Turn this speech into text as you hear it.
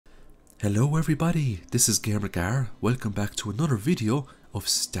Hello everybody, this is GamerGar. Welcome back to another video of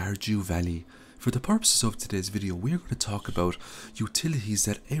Stardew Valley. For the purposes of today's video, we're going to talk about utilities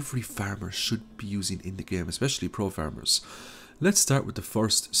that every farmer should be using in the game, especially pro farmers. Let's start with the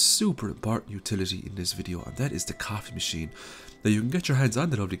first super important utility in this video, and that is the coffee machine. Now you can get your hands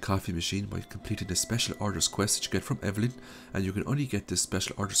on the lovely coffee machine by completing the special orders quest that you get from Evelyn, and you can only get this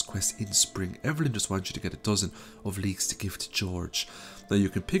special orders quest in spring. Evelyn just wants you to get a dozen of leeks to give to George. Now you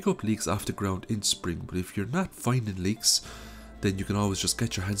can pick up leeks off the ground in spring, but if you're not finding leeks, then you can always just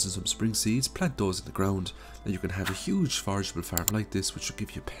get your hands on some spring seeds, plant those in the ground, and you can have a huge forageable farm like this, which will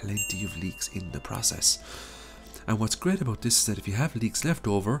give you plenty of leeks in the process. And what's great about this is that if you have leeks left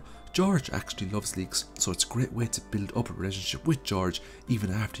over, George actually loves leeks, so it's a great way to build up a relationship with George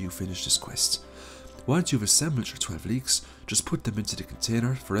even after you finish this quest. Once you've assembled your 12 leeks, just put them into the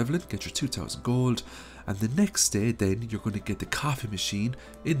container for Evelyn, get your 2000 gold, and the next day then you're going to get the coffee machine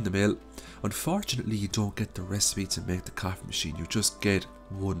in the mail. Unfortunately, you don't get the recipe to make the coffee machine, you just get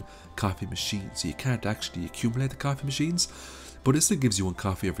one coffee machine, so you can't actually accumulate the coffee machines, but it still gives you one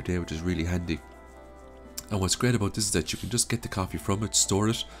coffee every day, which is really handy. And what's great about this is that you can just get the coffee from it, store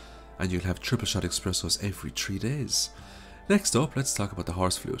it, and you'll have triple shot espressos every 3 days. Next up, let's talk about the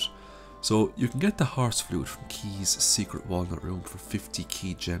horse flute. So you can get the horse flute from Key's secret walnut room for 50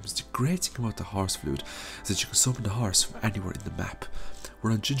 key gems. The great thing about the horse flute is that you can summon the horse from anywhere in the map.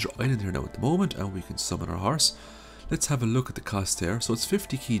 We're on Ginger Island here now at the moment, and we can summon our horse. Let's have a look at the cost there. So it's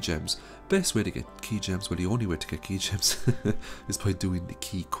 50 key gems. Best way to get key gems, well, the only way to get key gems is by doing the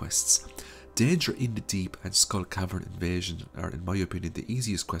key quests. Danger in the Deep and Skull Cavern Invasion are, in my opinion, the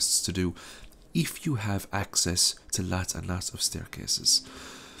easiest quests to do if you have access to lots and lots of staircases.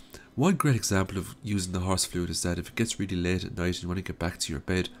 One great example of using the horse flute is that if it gets really late at night and you want to get back to your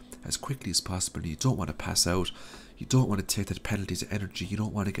bed as quickly as possible and you don't want to pass out, you don't want to take that penalty to energy, you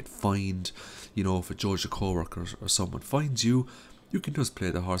don't want to get fined, you know, if a Georgia co-worker or someone finds you, you can just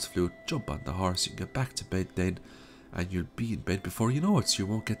play the horse flute, jump on the horse, you can get back to bed then, and you'll be in bed before you know it, so you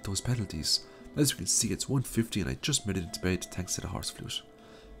won't get those penalties. As you can see, it's 150 and I just made it into bed thanks to the horse flute.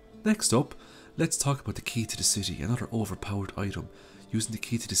 Next up, let's talk about the key to the city, another overpowered item. Using the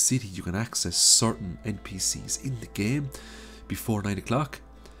key to the city, you can access certain NPCs in the game before 9 o'clock.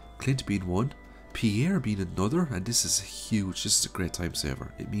 Clint being one, Pierre being another, and this is huge, this is a great time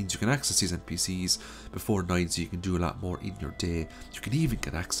saver. It means you can access these NPCs before 9 so you can do a lot more in your day. You can even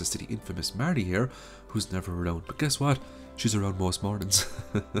get access to the infamous Marty here, who's never around, but guess what? She's around most mornings.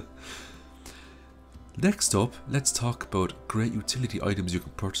 Next up, let's talk about great utility items you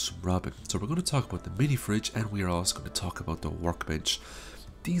can purchase from Robin. So we're going to talk about the mini fridge, and we are also going to talk about the workbench.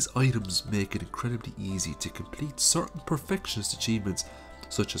 These items make it incredibly easy to complete certain perfectionist achievements,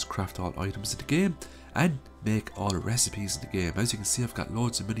 such as craft all items in the game and make all recipes in the game. As you can see, I've got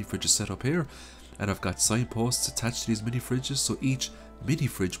loads of mini fridges set up here, and I've got signposts attached to these mini fridges, so each mini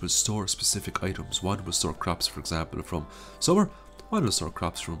fridge will store specific items. One will store crops, for example, from summer, one will store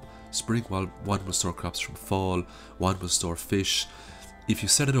crops from spring, while one will store crops from fall, one will store fish. If you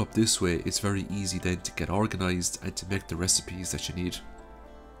set it up this way, it's very easy then to get organized and to make the recipes that you need.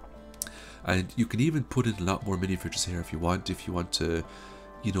 And you can even put in a lot more mini fridges here if you want to,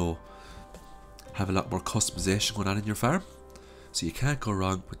 you know, have a lot more customization going on in your farm. So you can't go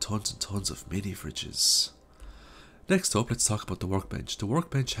wrong with tons and tons of mini fridges. Next up, let's talk about the workbench. The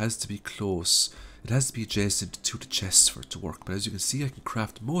workbench has to be close. It has to be adjacent to the chests for it to work. But as you can see, I can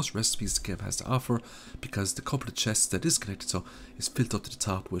craft most recipes the game has to offer because the couple of chests that is connected to is filled up to the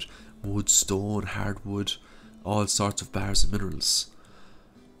top with wood, stone, hardwood, all sorts of bars and minerals.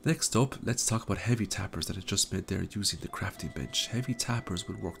 Next up, let's talk about heavy tappers that I just made there using the crafting bench. Heavy tappers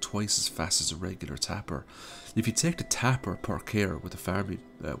will work twice as fast as a regular tapper. If you take the tapper perk here with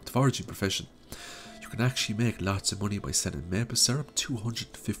the foraging profession, you can actually make lots of money by selling maple syrup,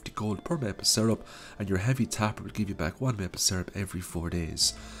 250 gold per maple syrup, and your heavy tapper will give you back 1 maple syrup every 4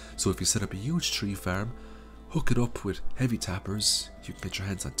 days. So if you set up a huge tree farm, hook it up with heavy tappers, you can get your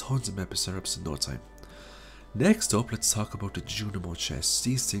hands on tons of maple syrups in no time. Next up, let's talk about the JUNIMO chests.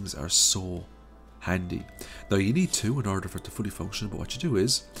 These things are so handy. Now you need 2 in order for it to fully function, but what you do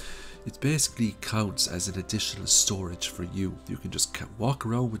is, it basically counts as an additional storage for you. You can just walk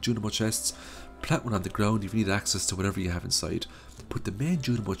around with JUNIMO chests, plant one on the ground if you need access to whatever you have inside. Put the main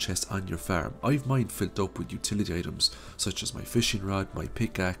JUNIMO chest on your farm. I've mine filled up with utility items such as my fishing rod, my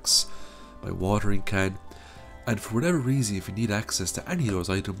pickaxe, my watering can, and for whatever reason, if you need access to any of those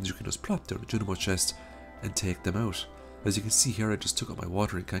items, you can just plop down the JUNIMO chest and take them out. As you can see here, I just took out my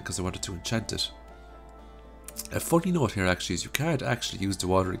watering can because I wanted to enchant it. A funny note here actually is you can't actually use the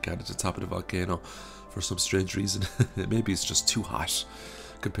watering can at the top of the volcano for some strange reason. Maybe it's just too hot.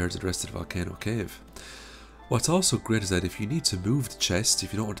 compared to the rest of the volcano cave. What's also great is that if you need to move the chest,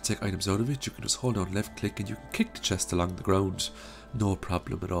 if you don't want to take items out of it, you can just hold down left click and you can kick the chest along the ground. No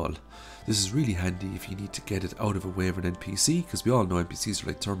problem at all. This is really handy if you need to get it out of a way of an NPC, because we all know NPCs are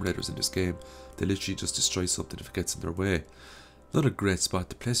like Terminators in this game. They literally just destroy something if it gets in their way. Another great spot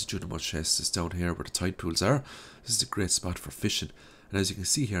to place a JUNIMO chest is down here where the tide pools are. This is a great spot for fishing. And as you can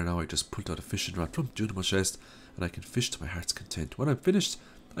see here now, I just pulled out a fishing rod from the JUNIMO chest and I can fish to my heart's content. When I'm finished,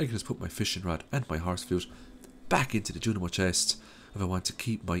 I can just put my fishing rod and my horse flute back into the JUNIMO chest if I want to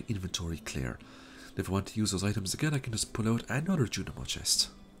keep my inventory clear. If I want to use those items again, I can just pull out another JUNIMO chest.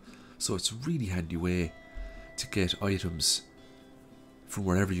 So it's a really handy way to get items from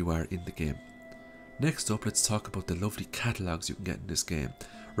wherever you are in the game. Next up, let's talk about the lovely catalogues you can get in this game.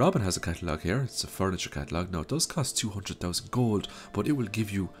 Robin has a catalogue here. It's a furniture catalogue. Now, it does cost 200,000 gold, but it will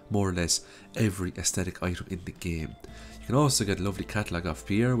give you more or less every aesthetic item in the game. You can also get a lovely catalogue off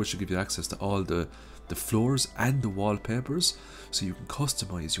Pierre, which will give you access to all the floors and the wallpapers, so you can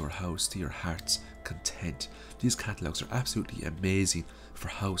customize your house to your heart's content. These catalogues are absolutely amazing for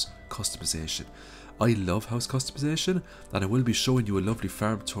house customization. I love house customization, and I will be showing you a lovely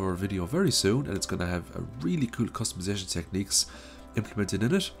farm tour video very soon, and it's going to have a really cool customization techniques implemented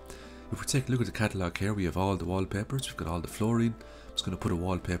in it. If we take a look at the catalogue here, we have all the wallpapers, we've got all the flooring. I'm just going to put a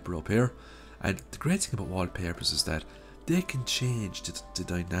wallpaper up here, and the great thing about wallpapers is that they can change the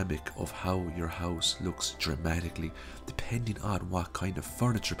dynamic of how your house looks dramatically depending on what kind of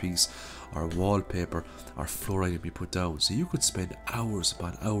furniture piece or wallpaper or floor item you put down. So you could spend hours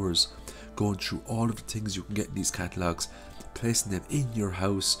upon hours going through all of the things you can get in these catalogues, placing them in your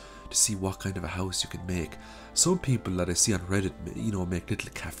house to see what kind of a house you can make. Some people that I see on Reddit, you know, make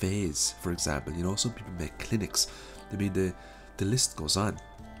little cafes, for example. You know, some people make clinics. I mean, the list goes on.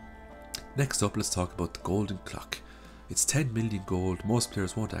 Next up, let's talk about the golden clock. It's 10 million gold. Most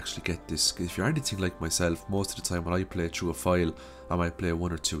players won't actually get this. If you're anything like myself, most of the time when I play through a file, I might play 1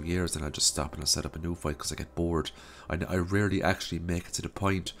 or 2 years and I'll just stop and I'll set up a new file because I get bored. I rarely actually make it to the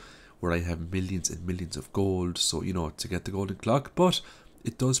point where I have millions and millions of gold, so you know, to get the golden clock, but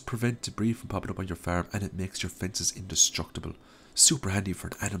it does prevent debris from popping up on your farm and it makes your fences indestructible. Super handy for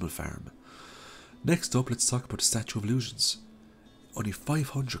an animal farm. Next up, let's talk about the Statue of Illusions. Only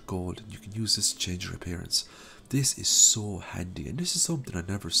 500 gold and you can use this to change your appearance. This is so handy, and this is something I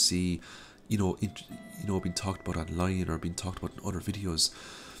never see, being talked about online or being talked about in other videos.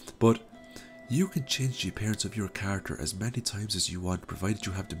 But you can change the appearance of your character as many times as you want, provided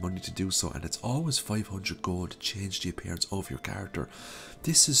you have the money to do so, and it's always 500 gold to change the appearance of your character.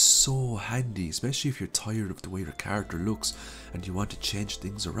 This is so handy, especially if you're tired of the way your character looks and you want to change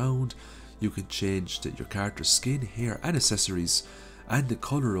things around. You can change your character's skin, hair and accessories and the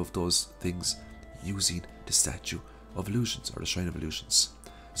colour of those things using the Statue of Illusions, or the Shrine of Illusions.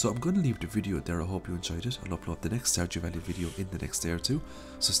 So I'm going to leave the video there. I hope you enjoyed it. I'll upload the next Stardew Valley video in the next day or two,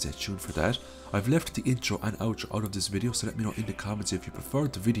 so stay tuned for that. I've left the intro and outro out of this video, so let me know in the comments if you prefer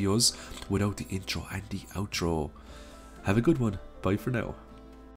the videos without the intro and the outro. Have a good one. Bye for now.